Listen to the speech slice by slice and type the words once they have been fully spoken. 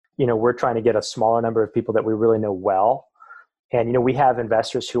we're trying to get a smaller number of people that we really know well. And, we have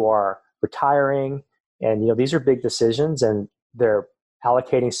investors who are retiring and, these are big decisions and they're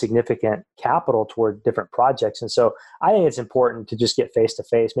allocating significant capital toward different projects. And so I think it's important to just get face to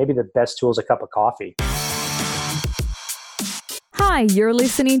face. Maybe the best tool is a cup of coffee. Hi, you're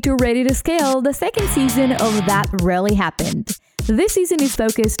listening to Ready to Scale, the second season of That Really Happened. This season is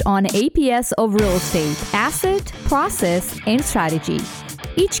focused on APS of real estate, asset, process, and strategy.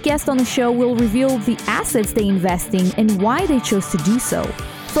 Each guest on the show will reveal the assets they invest in and why they chose to do so.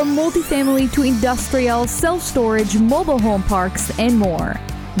 From multifamily to industrial, self-storage, mobile home parks, and more.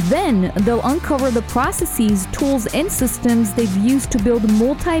 Then, they'll uncover the processes, tools, and systems they've used to build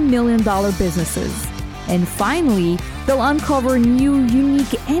multi-million-dollar businesses. And finally, they'll uncover new,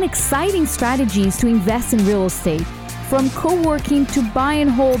 unique, and exciting strategies to invest in real estate. From co-working to buy and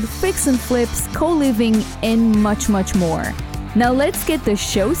hold, fix and flips, co-living, and much, much more. Now let's get the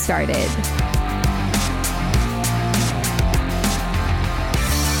show started.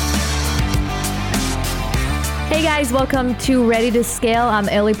 Hey guys, welcome to Ready to Scale. I'm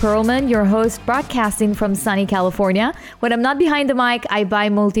Ellie Perlman, your host, broadcasting from sunny California. When I'm not behind the mic, I buy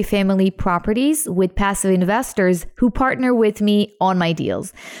multifamily properties with passive investors who partner with me on my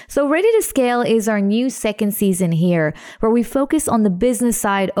deals. So Ready to Scale is our new second season here, where we focus on the business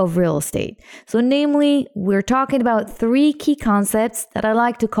side of real estate. So namely, we're talking about three key concepts that I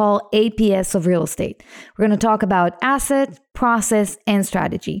like to call APS of real estate. We're going to talk about asset, process, and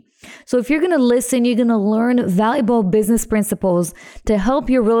strategy. So if you're going to listen, you're going to learn valuable business principles to help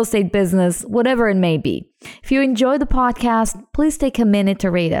your real estate business, whatever it may be. If you enjoy the podcast, please take a minute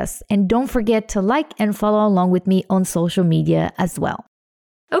to rate us. And don't forget to like and follow along with me on social media as well.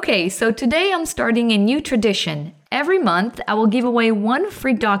 Okay, so today I'm starting a new tradition. Every month, I will give away one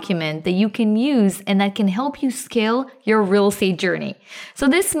free document that you can use and that can help you scale your real estate journey. So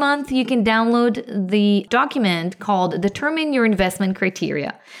this month, you can download the document called Determine Your Investment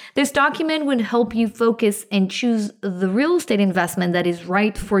Criteria. This document would help you focus and choose the real estate investment that is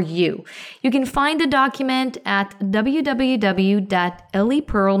right for you. You can find the document at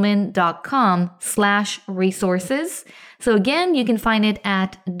www.ellieperlman.com/resources. So again, you can find it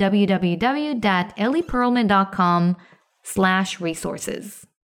at www.ellieperlman.com/resources.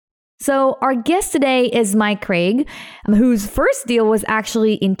 So our guest today is Mike Craig, whose first deal was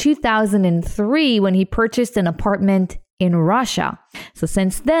actually in 2003 when he purchased an apartment in Russia. So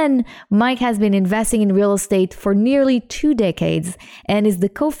since then, Mike has been investing in real estate for nearly 2 decades and is the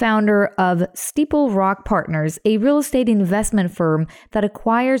co-founder of Steeple Rock Partners, a real estate investment firm that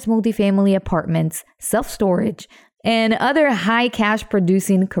acquires multifamily apartments, self-storage, and other high cash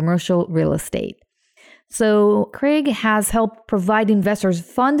producing commercial real estate. So Craig has helped provide investors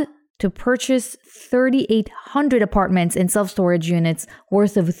fund to purchase 3,800 apartments and self-storage units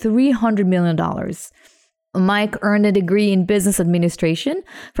worth of $300 million. Mike earned a degree in business administration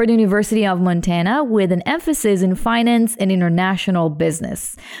from the University of Montana with an emphasis in finance and international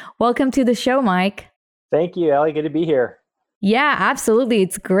business. Welcome to the show, Mike. Thank you, Ellie. Good to be here. Yeah, absolutely.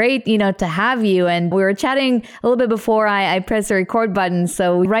 It's great, to have you. And we were chatting a little bit before I pressed the record button.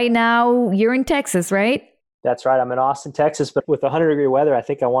 So right now you're in Texas, right? That's right. I'm in Austin, Texas, but with 100-degree weather, I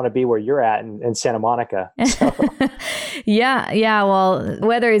think I want to be where you're at in Santa Monica. So. Yeah. Well,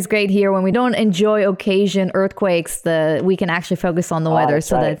 weather is great here. When we don't enjoy occasion earthquakes, we can actually focus on the weather.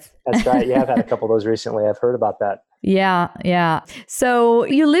 That's right. That's right. You have had a couple of those recently. I've heard about that. Yeah. So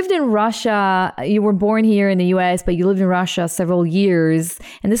you lived in Russia. You were born here in the US, but you lived in Russia several years.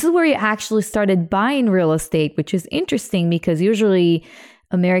 And this is where you actually started buying real estate, which is interesting because usually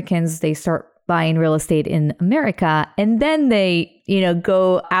Americans, they start buying real estate in America and then they,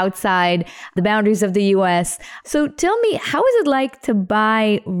 go outside the boundaries of the US. So tell me, how is it like to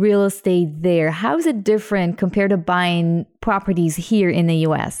buy real estate there? How is it different compared to buying properties here in the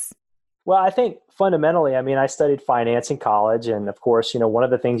US? Well, I think fundamentally, I studied finance in college. And of course, one of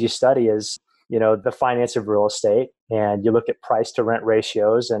the things you study is, the finance of real estate, and you look at price to rent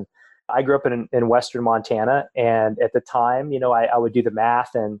ratios. And I grew up in Western Montana. And at the time, I would do the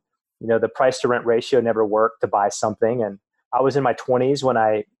math and, the price to rent ratio never worked to buy something. And I was in my 20s when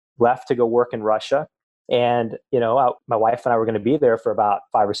I left to go work in Russia. And, my wife and I were going to be there for about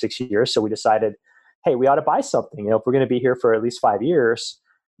 5 or 6 years. So we decided, hey, we ought to buy something. If we're going to be here for at least 5 years,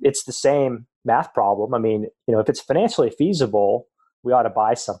 it's the same math problem. If it's financially feasible, we ought to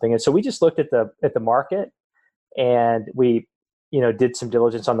buy something. And so we just looked at the market and we, did some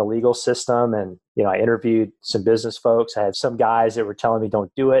diligence on the legal system. And, I interviewed some business folks. I had some guys that were telling me,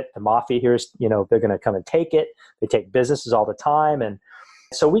 don't do it. The mafia here is, they're going to come and take it. They take businesses all the time. And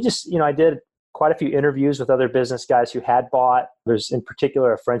so we just, I did quite a few interviews with other business guys who had bought. There's in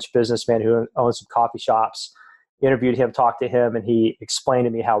particular a French businessman who owns some coffee shops. Interviewed him, talked to him, and he explained to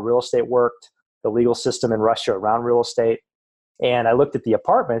me how real estate worked, the legal system in Russia around real estate. And I looked at the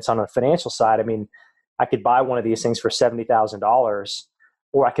apartments on a financial side. I mean, I could buy one of these things for $70,000,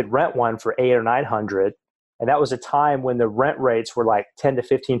 or I could rent one for $800 or $900. And that was a time when the rent rates were like 10 to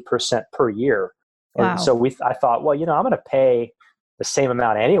 15% per year. And Wow. so I thought, well, I'm going to pay the same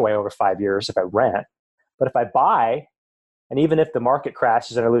amount anyway over 5 years if I rent. But if I buy, and even if the market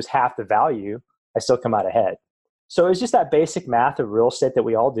crashes and I lose half the value, I still come out ahead. So it's just that basic math of real estate that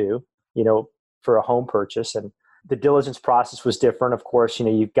we all do, for a home purchase. And the diligence process was different. Of course,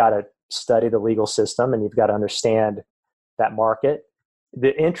 you've got to study the legal system and you've got to understand that market.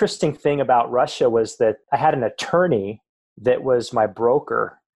 The interesting thing about Russia was that I had an attorney that was my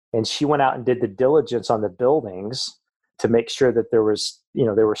broker, and she went out and did the diligence on the buildings to make sure that there was, they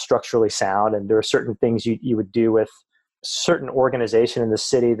were structurally sound. And there were certain things you would do with certain organization in the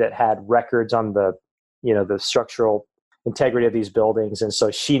city that had records on the structural integrity of these buildings. And so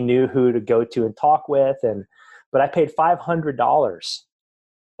she knew who to go to and talk with. But I paid $500.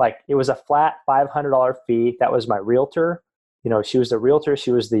 Like, it was a flat $500 fee. That was my realtor. She was the realtor.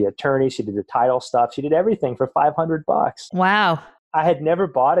 She was the attorney. She did the title stuff. She did everything for $500. Wow. I had never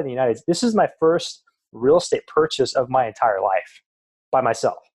bought in the United States. This is my first real estate purchase of my entire life by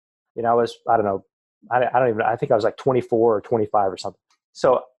myself. I think I was like 24 or 25 or something.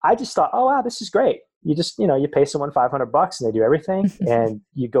 So I just thought, oh, wow, this is great. You just, you pay someone $500 and they do everything and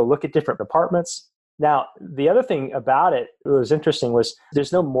you go look at different apartments. Now, the other thing about it was interesting was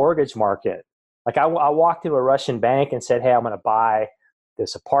there's no mortgage market. Like I walked into a Russian bank and said, hey, I'm going to buy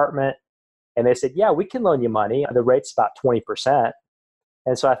this apartment. And they said, yeah, we can loan you money. The rate's about 20%.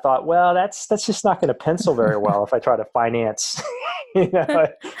 And so I thought, well, that's just not going to pencil very well if I try to finance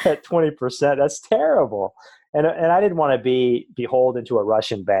at 20%. That's terrible. And I didn't want to be beholden to a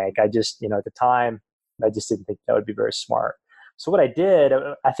Russian bank. I just, at the time, I just didn't think that would be very smart. So what I did,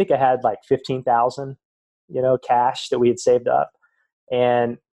 I think I had like $15,000, cash that we had saved up.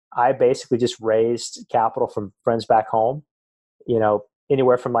 And I basically just raised capital from friends back home,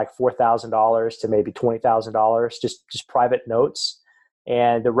 anywhere from like $4,000 to maybe $20,000, just private notes.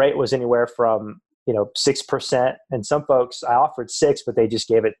 And the rate was anywhere from, 6%. And some folks, I offered 6%, but they just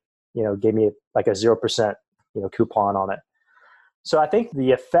gave me like a 0%, coupon on it. So I think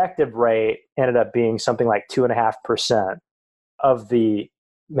the effective rate ended up being something like 2.5% of the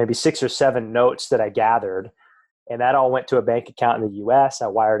maybe 6 or 7 notes that I gathered. And that all went to a bank account in the US. I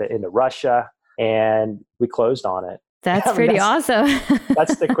wired it into Russia and we closed on it. That's pretty awesome.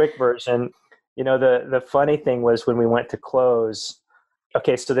 That's the quick version. The funny thing was when we went to close,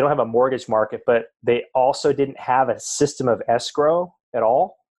 okay, so they don't have a mortgage market, but they also didn't have a system of escrow at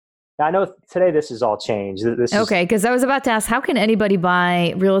all. Now, I know today this has all changed. Okay, because I was about to ask, how can anybody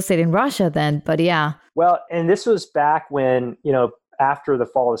buy real estate in Russia then? But yeah. Well, and this was back when, after the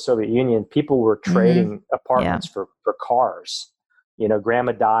fall of the Soviet Union, people were trading apartments for cars.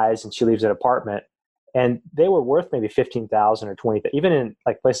 Grandma dies and she leaves an apartment. And they were worth maybe $15,000 or $20,000, even in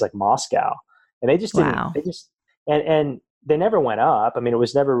like places like Moscow. And they just didn't. Wow. And they never went up. I mean, it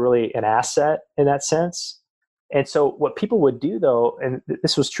was never really an asset in that sense. And so what people would do though, and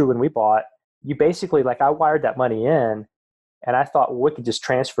this was true when we bought, you basically, like, I wired that money in and I thought, well, we could just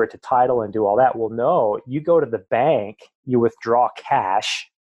transfer it to title and do all that. Well, no, you go to the bank, you withdraw cash,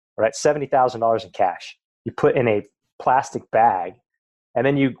 right? $70,000 in cash. You put in a plastic bag and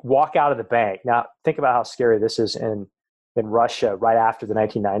then you walk out of the bank. Now, think about how scary this is in Russia right after the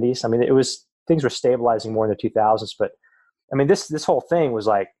 1990s. I mean, things were stabilizing more in the 2000s, but I mean, this whole thing was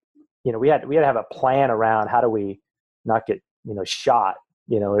like, we had to have a plan around how do we not get, shot,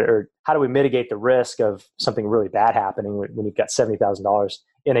 or how do we mitigate the risk of something really bad happening when you've got $70,000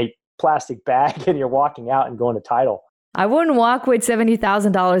 in a plastic bag and you're walking out and going to title. I wouldn't walk with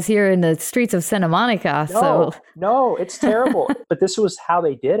 $70,000 here in the streets of Santa Monica. No, it's terrible. But this was how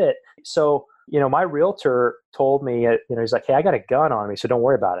they did it. So, my realtor told me, he's like, hey, I got a gun on me, so don't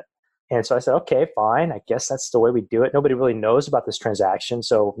worry about it. And so I said, okay, fine. I guess that's the way we do it. Nobody really knows about this transaction.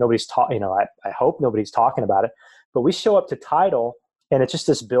 So nobody's talking, I hope nobody's talking about it. But we show up to title and it's just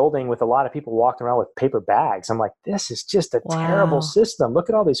this building with a lot of people walking around with paper bags. I'm like, this is just a terrible system. Look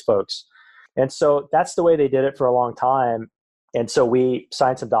at all these folks. And so that's the way they did it for a long time. And so we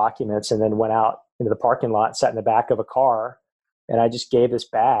signed some documents and then went out into the parking lot, sat in the back of a car. And I just gave this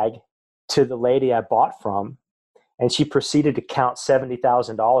bag to the lady I bought from. And she proceeded to count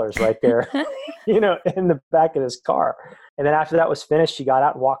 $70,000 right there, in the back of this car. And then after that was finished, she got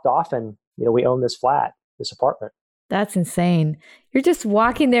out and walked off and, we own this apartment. That's insane. You're just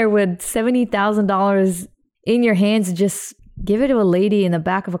walking there with $70,000 in your hands, just give it to a lady in the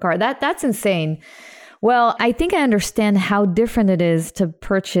back of a car. That's insane. Well, I think I understand how different it is to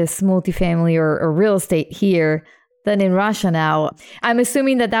purchase multifamily or real estate here than in Russia now. I'm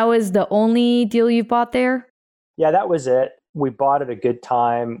assuming that was the only deal you bought there? Yeah, that was it. We bought at a good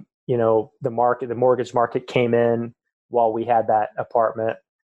time. The mortgage market came in while we had that apartment.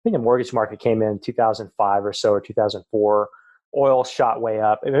 I think the mortgage market came in 2005 or so, or 2004. Oil shot way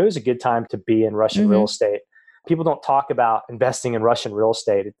up. It was a good time to be in Russian real estate. People don't talk about investing in Russian real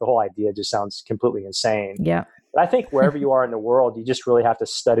estate. The whole idea just sounds completely insane. Yeah. But I think wherever you are in the world, you just really have to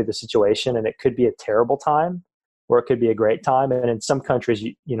study the situation, and it could be a terrible time or it could be a great time. And in some countries,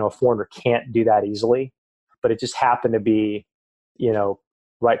 a foreigner can't do that easily, but it just happened to be,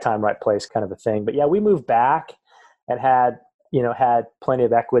 right time, right place kind of a thing. But yeah, we moved back and had plenty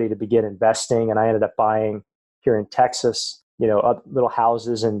of equity to begin investing. And I ended up buying here in Texas, little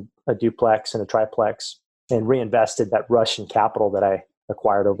houses and a duplex and a triplex, and reinvested that Russian capital that I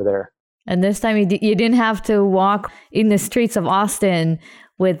acquired over there. And this time you didn't have to walk in the streets of Austin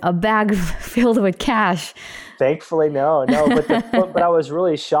with a bag filled with cash. Thankfully, no. But I was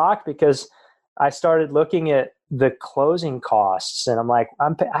really shocked because I started looking at the closing costs, and I'm like,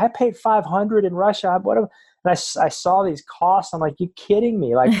 I paid $500 in Russia. And I saw these costs. I'm like, you kidding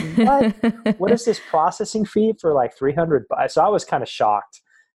me? Like, what? What is this processing fee for like $300? So I was kind of shocked,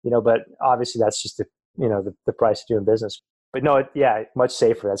 but obviously that's just the price of doing business. But no, much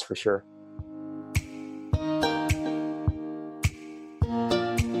safer, that's for sure.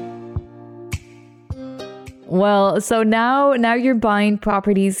 Well, so now you're buying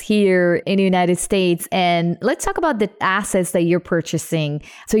properties here in the United States, and let's talk about the assets that you're purchasing.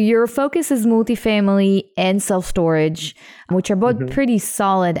 So your focus is multifamily and self-storage, which are both pretty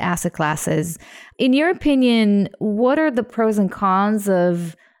solid asset classes. In your opinion, what are the pros and cons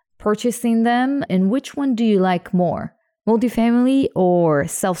of purchasing them, and which one do you like more, multifamily or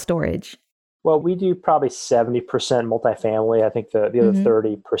self-storage? Well, we do probably 70% multifamily. I think the other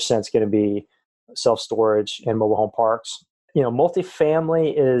 30% is going to be self-storage and mobile home parks.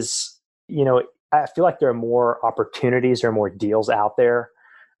 Multifamily is, I feel like there are more opportunities, there are more deals out there.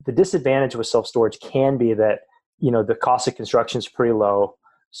 The disadvantage with self-storage can be that, the cost of construction is pretty low.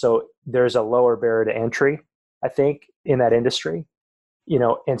 So there's a lower barrier to entry, I think, in that industry.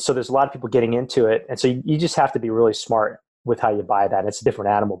 And so there's a lot of people getting into it. And so you just have to be really smart with how you buy that. It's a different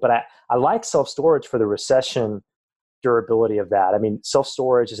animal. But I like self-storage for the recession durability of that. I mean,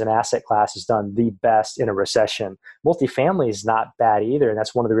 self-storage as an asset class has done the best in a recession. Multifamily is not bad either. And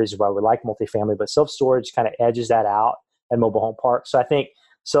that's one of the reasons why we like multifamily. But self-storage kind of edges that out and mobile home parks. So I think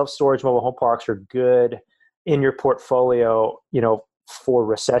self-storage, mobile home parks are good in your portfolio, for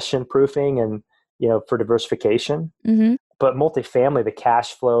recession proofing and, for diversification. But multifamily, the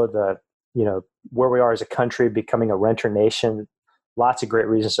cash flow, where we are as a country becoming a renter nation, lots of great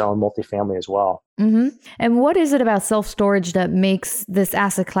reasons to own multifamily as well. And what is it about self-storage that makes this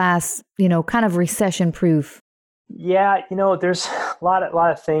asset class, kind of recession proof? Yeah, there's a lot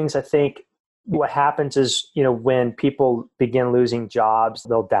of things. I think what happens is, when people begin losing jobs,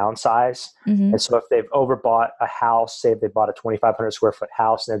 they'll downsize. And so if they've overbought a house, say if they bought a 2,500 square foot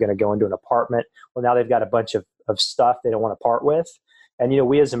house and they're going to go into an apartment, well, now they've got a bunch of stuff they don't want to part with. And,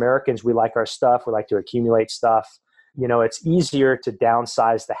 we as Americans, we like our stuff. We like to accumulate stuff. It's easier to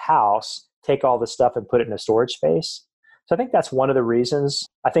downsize the house, take all the stuff and put it in a storage space. So I think that's one of the reasons.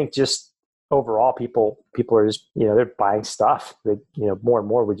 I think just overall, people are just, they're buying stuff. They, more and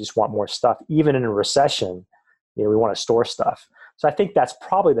more, we just want more stuff. Even in a recession, we want to store stuff. So I think that's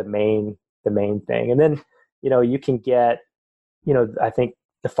probably the main thing. And then, you can get, I think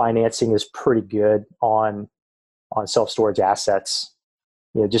the financing is pretty good on self-storage assets.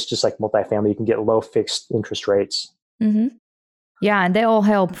 Just like multifamily, you can get low fixed interest rates. Yeah, and they all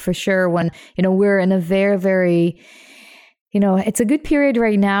help for sure when, we're in a very, very, it's a good period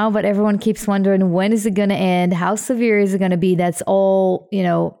right now, but everyone keeps wondering, when is it going to end? How severe is it going to be? That's all,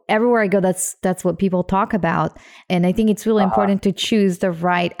 everywhere I go, that's what people talk about. And I think it's really important to choose the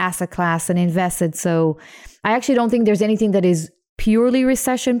right asset class and invest it. So I actually don't think there's anything that is purely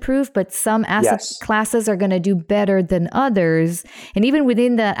recession proof, but some asset classes are going to do better than others. And even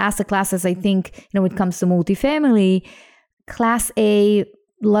within the asset classes, I think, when it comes to multifamily, Class A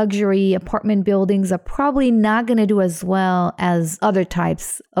luxury apartment buildings are probably not going to do as well as other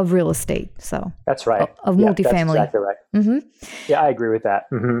types of real estate. So that's right. Of multifamily. That's exactly right. Yeah, I agree with that.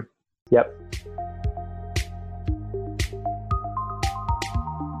 Yep.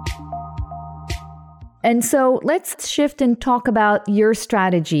 And so let's shift and talk about your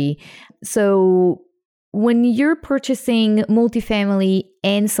strategy. So when you're purchasing multifamily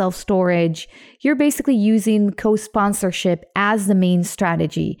and self-storage, you're basically using co-sponsorship as the main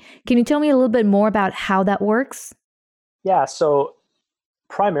strategy. Can you tell me a little bit more about how that works? Yeah. So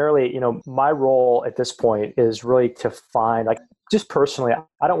primarily, my role at this point is really to find, like, just personally,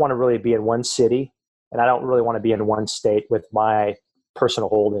 I don't want to really be in one city, and I don't really want to be in one state with my personal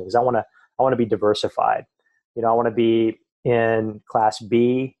holdings. I want to be diversified. I want to be in Class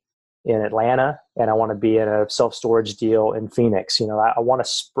B in Atlanta, and I want to be in a self-storage deal in Phoenix. I want to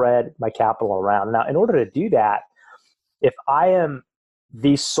spread my capital around. Now, in order to do that, if I am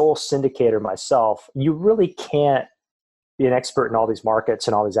the sole syndicator myself, you really can't be an expert in all these markets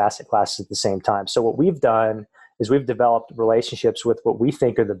and all these asset classes at the same time. So what we've done is we've developed relationships with what we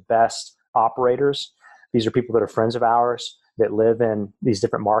think are the best operators. These are people that are friends of ours that live in these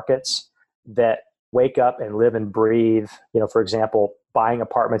different markets, that wake up and live and breathe, for example, buying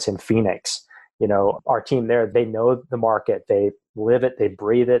apartments in Phoenix. Our team there, they know the market, they live it, they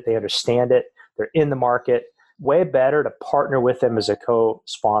breathe it, they understand it, they're in the market. Way better to partner with them as a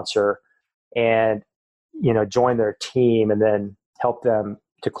co-sponsor and, join their team and then help them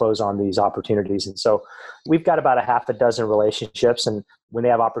to close on these opportunities. And so we've got about a half a dozen relationships, and when they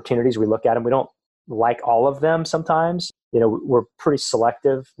have opportunities, we look at them. We don't like all of them sometimes. We're pretty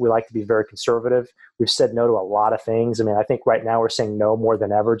selective. We like to be very conservative. We've said no to a lot of things. I think right now we're saying no more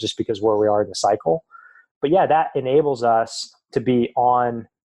than ever just because where we are in the cycle. But yeah, that enables us to be on,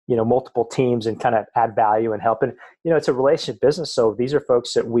 multiple teams and kind of add value and help. And, it's a relationship business. So these are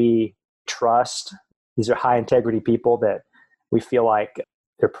folks that we trust. These are high integrity people that we feel like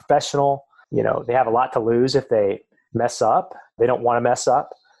they're professional. They have a lot to lose if they mess up. They don't want to mess up.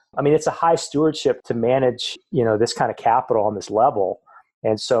 It's a high stewardship to manage, this kind of capital on this level.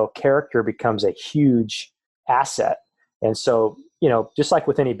 And so character becomes a huge asset. And so, just like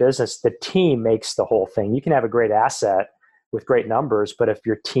with any business, the team makes the whole thing. You can have a great asset with great numbers, but if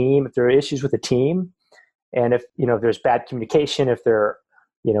there are issues with the team, and if there's bad communication, if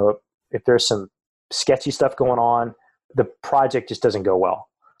there's some sketchy stuff going on, the project just doesn't go well.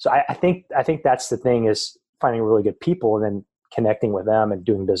 So I think that's the thing, is finding really good people and then connecting with them and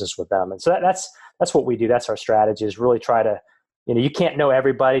doing business with them. And so that's what we do. That's our strategy, is really try to, you can't know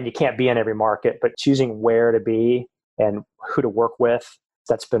everybody and you can't be in every market, but choosing where to be and who to work with,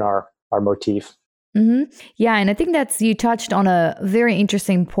 that's been our motif. Mm-hmm. Yeah. And I think you touched on a very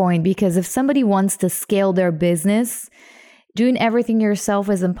interesting point, because if somebody wants to scale their business, doing everything yourself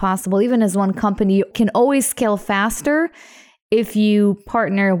is impossible. Even as one company, you can always scale faster if you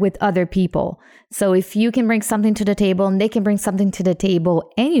partner with other people. So if you can bring something to the table and they can bring something to the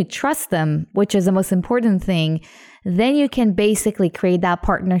table and you trust them, which is the most important thing, then you can basically create that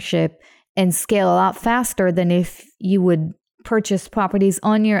partnership and scale a lot faster than if you would purchase properties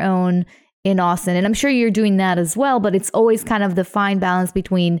on your own in Austin. And I'm sure you're doing that as well, but it's always kind of the fine balance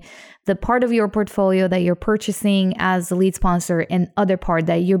between the part of your portfolio that you're purchasing as the lead sponsor and other part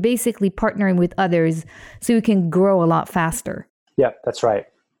that you're basically partnering with others so you can grow a lot faster. Yep, that's right.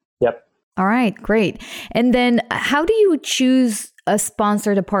 Yep. All right, great. And then how do you choose a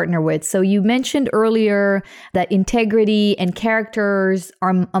sponsor to partner with? So you mentioned earlier that integrity and characters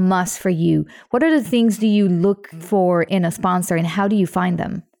are a must for you. What are the things do you look for in a sponsor, and how do you find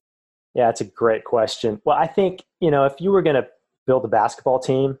them? Yeah, that's a great question. Well, I think, if you were going to build a basketball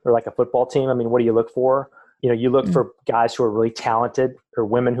team or like a football team, what do you look for? You look for guys who are really talented, or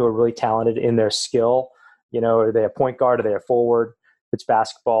women who are really talented in their skill. Are they a point guard? Are they a forward? If it's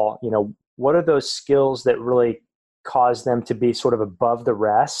basketball, what are those skills that really cause them to be sort of above the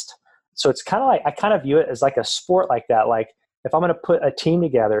rest? So it's kind of like, I kind of view it as like a sport like that. Like, if I'm going to put a team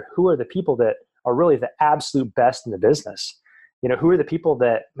together, who are the people that are really the absolute best in the business? Who are the people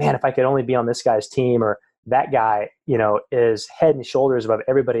that, man, if I could only be on this guy's team, or that guy, is head and shoulders above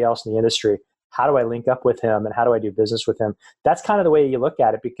everybody else in the industry. How do I link up with him, and how do I do business with him? That's kind of the way you look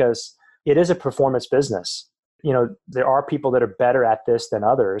at it, because it is a performance business. There are people that are better at this than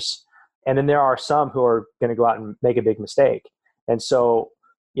others. And then there are some who are going to go out and make a big mistake. And so,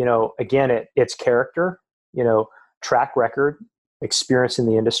 again, it's character, track record, experience in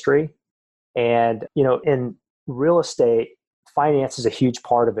the industry. And, in real estate, finance is a huge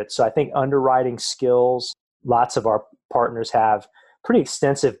part of it. So I think underwriting skills, lots of our partners have pretty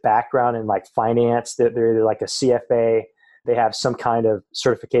extensive background in like finance. They're either like a CFA, they have some kind of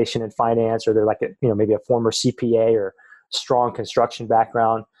certification in finance, or they're like maybe a former CPA or strong construction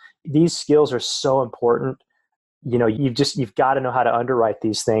background. These skills are so important. You've got to know how to underwrite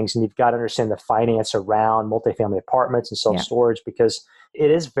these things, and you've got to understand the finance around multifamily apartments and self-storage, because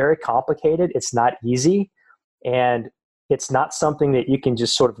it is very complicated. It's not easy, and it's not something that you can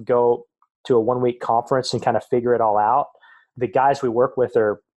just sort of go to a 1 week conference and kind of figure it all out. The guys we work with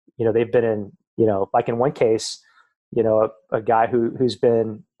are, they've been in, like in one case, a guy who's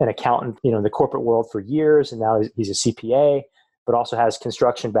been an accountant, in the corporate world for years, and now he's a CPA, but also has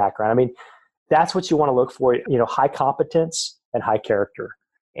construction background. I mean, that's what you want to look for, high competence and high character.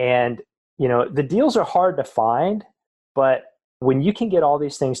 And, the deals are hard to find, but when you can get all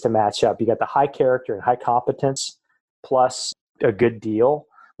these things to match up, you got the high character and high competence plus a good deal,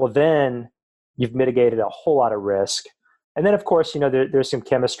 well, then you've mitigated a whole lot of risk. And then, of course, there's some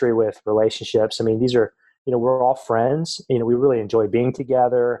chemistry with relationships. I mean, these are, we're all friends. We really enjoy being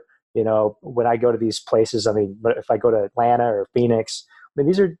together. When I go to these places, I mean, if I go to Atlanta or Phoenix, I mean,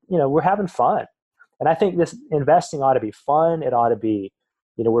 these are, we're having fun. And I think this investing ought to be fun. It ought to be,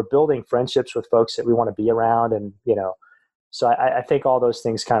 we're building friendships with folks that we want to be around. And, so I think all those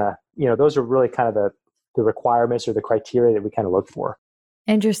things kind of, those are really kind of the requirements or the criteria that we kind of look for.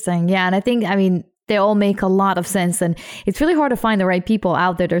 Interesting. Yeah. And I think, they all make a lot of sense, and it's really hard to find the right people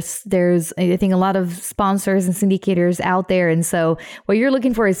out there. There's I think a lot of sponsors and syndicators out there. And so what you're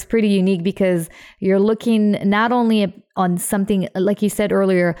looking for is pretty unique, because you're looking not only on something, like you said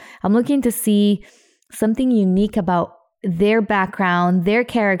earlier, I'm looking to see something unique about their background, their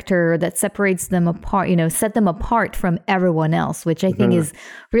character that separates them apart, set them apart from everyone else, which I think is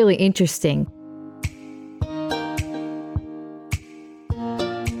really interesting.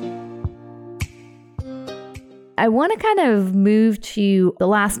 I want to kind of move to the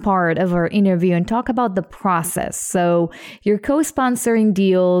last part of our interview and talk about the process. So you're co-sponsoring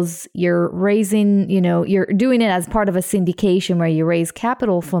deals, you're raising, you're doing it as part of a syndication where you raise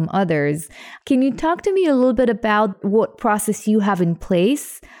capital from others. Can you talk to me a little bit about what process you have in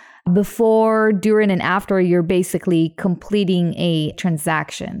place before, during, and after you're basically completing a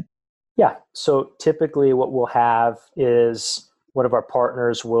transaction? Yeah. So typically what we'll have is one of our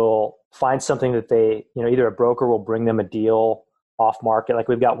partners will find something that they, either a broker will bring them a deal off market. Like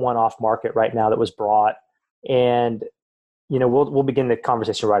we've got one off market right now that was brought, and, we'll begin the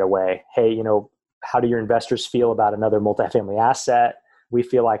conversation right away. Hey, how do your investors feel about another multifamily asset? We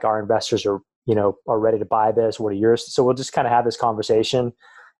feel like our investors are ready to buy this. What are yours? So we'll just kind of have this conversation,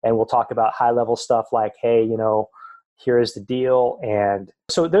 and we'll talk about high level stuff like, hey, here is the deal. And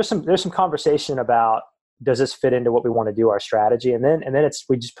so there's some conversation about, does this fit into what we want to do, our strategy? And then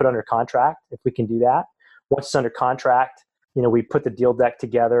we just put under contract if we can do that. Once it's under contract, we put the deal deck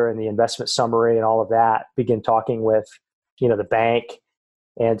together and the investment summary and all of that, begin talking with, the bank.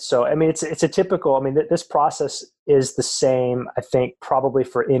 And so, I mean, it's a typical, this process is the same, I think, probably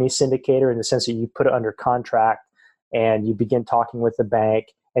for any syndicator, in the sense that you put it under contract and you begin talking with the bank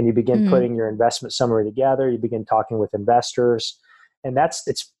and you begin putting your investment summary together. You begin talking with investors, and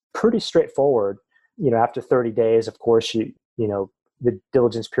it's pretty straightforward. After 30 days, of course, the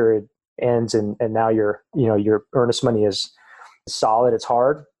diligence period ends, and now your earnest money is solid. It's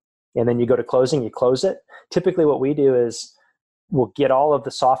hard. And then you go to closing, you close it. Typically what we do is we'll get all of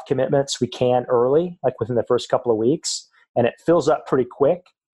the soft commitments we can early, like within the first couple of weeks, and it fills up pretty quick.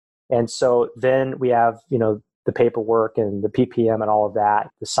 And so then we have, the paperwork and the PPM and all of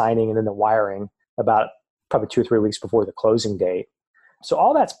that, the signing and then the wiring about probably 2 or 3 weeks before the closing date. So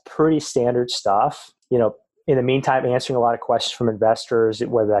all that's pretty standard stuff. In the meantime, answering a lot of questions from investors,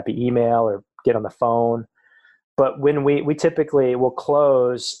 whether that be email or get on the phone. But when we typically will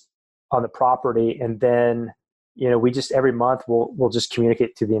close on the property, and then, we just every month we'll just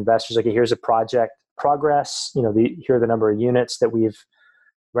communicate to the investors, okay, here's a project progress, here are the number of units that we've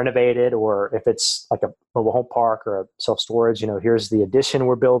renovated, or if it's like a mobile home park or a self-storage, here's the addition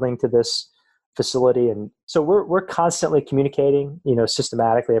we're building to this facility. And so we're constantly communicating,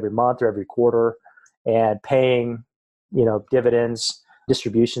 systematically every month or every quarter, and paying, dividends,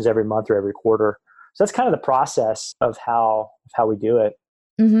 distributions every month or every quarter. So that's kind of the process of how we do it.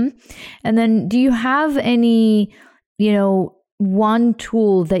 Mm-hmm. And then do you have any, one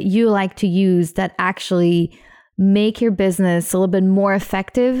tool that you like to use that actually make your business a little bit more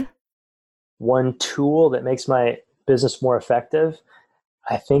effective? One tool that makes my business more effective,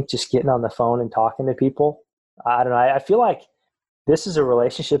 I think just getting on the phone and talking to people. I don't know. I feel like this is a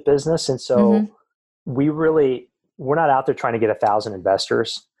relationship business. And so we're not out there trying to get 1,000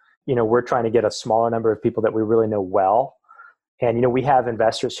 investors. We're trying to get a smaller number of people that we really know well. And, we have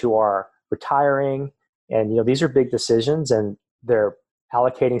investors who are retiring, and, these are big decisions, and they're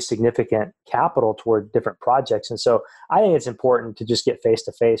allocating significant capital toward different projects. And so I think it's important to just get face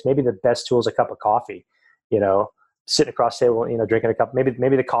to face. Maybe the best tool is a cup of coffee, sitting across the table, drinking a cup.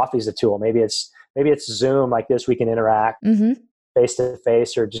 Maybe the coffee is the tool. Maybe it's Zoom like this. We can interact face to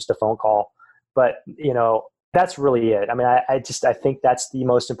face, or just a phone call. But That's really it. I mean, I think that's the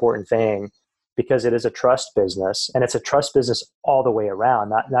most important thing, because it is a trust business, and it's a trust business all the way around,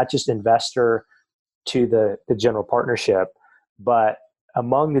 not just investor to the general partnership, but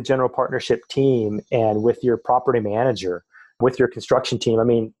among the general partnership team and with your property manager, with your construction team. I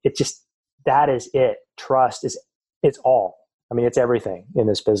mean, that is it. Trust it's all. I mean, it's everything in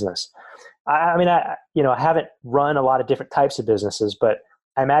this business. I haven't run a lot of different types of businesses, but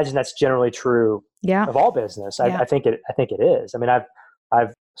I imagine that's generally true of all business. I think it is. I mean,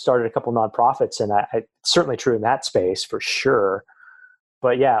 I've started a couple nonprofits, and it's certainly true in that space for sure.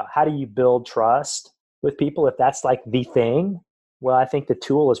 But yeah, how do you build trust with people if that's like the thing? Well, I think the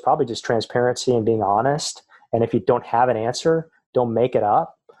tool is probably just transparency and being honest. And if you don't have an answer, don't make it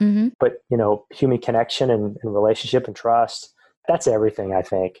up. Mm-hmm. But, human connection and relationship and trust, that's everything, I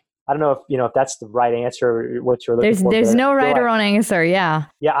think. I don't know if that's the right answer, what you're looking for. There's no right or wrong answer. Yeah.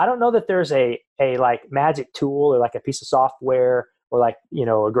 Yeah. I don't know that there's a like magic tool or like a piece of software or like,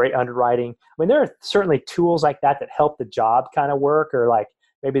 a great underwriting. I mean, there are certainly tools like that help the job kind of work, or like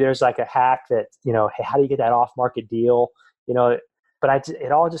maybe there's like a hack that, hey, how do you get that off market deal? But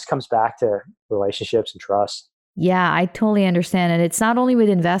it all just comes back to relationships and trust. Yeah, I totally understand. And it's not only with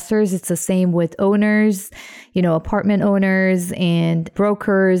investors, it's the same with owners, apartment owners and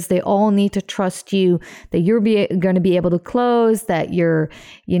brokers. They all need to trust you that you're going to be able to close, that you're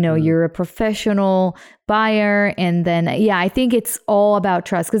a professional buyer. And then, I think it's all about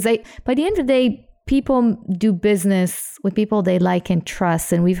trust, because by the end of the day, people do business with people they like and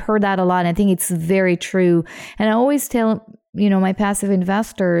trust. And we've heard that a lot. And I think it's very true. And I always tell, my passive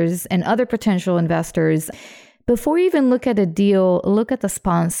investors and other potential investors, before you even look at a deal, look at the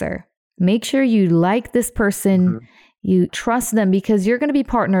sponsor. Make sure you like this person, mm-hmm. you trust them, because you're going to be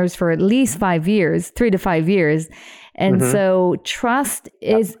partners for at least 5 years, 3 to 5 years. And mm-hmm. so trust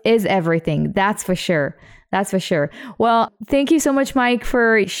is everything. That's for sure. That's for sure. Well, thank you so much, Mike,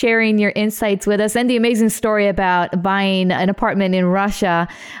 for sharing your insights with us and the amazing story about buying an apartment in Russia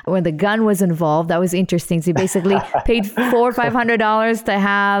when the gun was involved. That was interesting. So you basically paid $400 or $500 to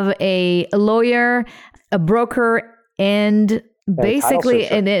have a lawyer, a broker, and basically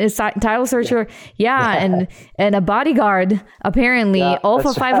a title searcher. Yeah. and a bodyguard, apparently, all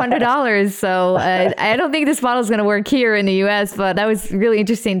for $500. So I don't think this model is going to work here in the US, but that was really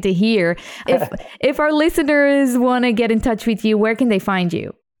interesting to hear. If our listeners want to get in touch with you, where can they find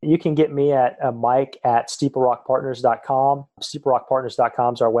you? You can get me at mike@steeplerockpartners.com.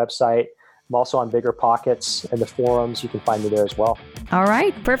 steeplerockpartners.com is our website. I'm also on BiggerPockets and the forums. You can find me there as well. All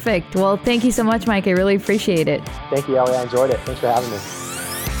right. Perfect. Well, thank you so much, Mike. I really appreciate it. Thank you, Ellie. I enjoyed it. Thanks for having me.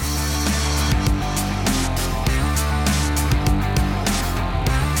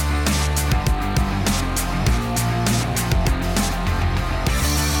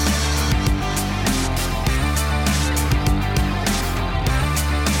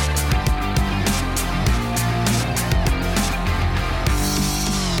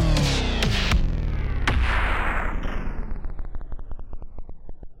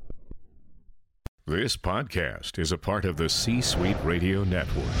 This podcast is a part of the C-Suite Radio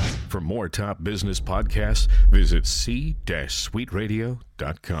Network. For more top business podcasts, visit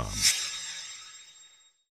c-suiteradio.com.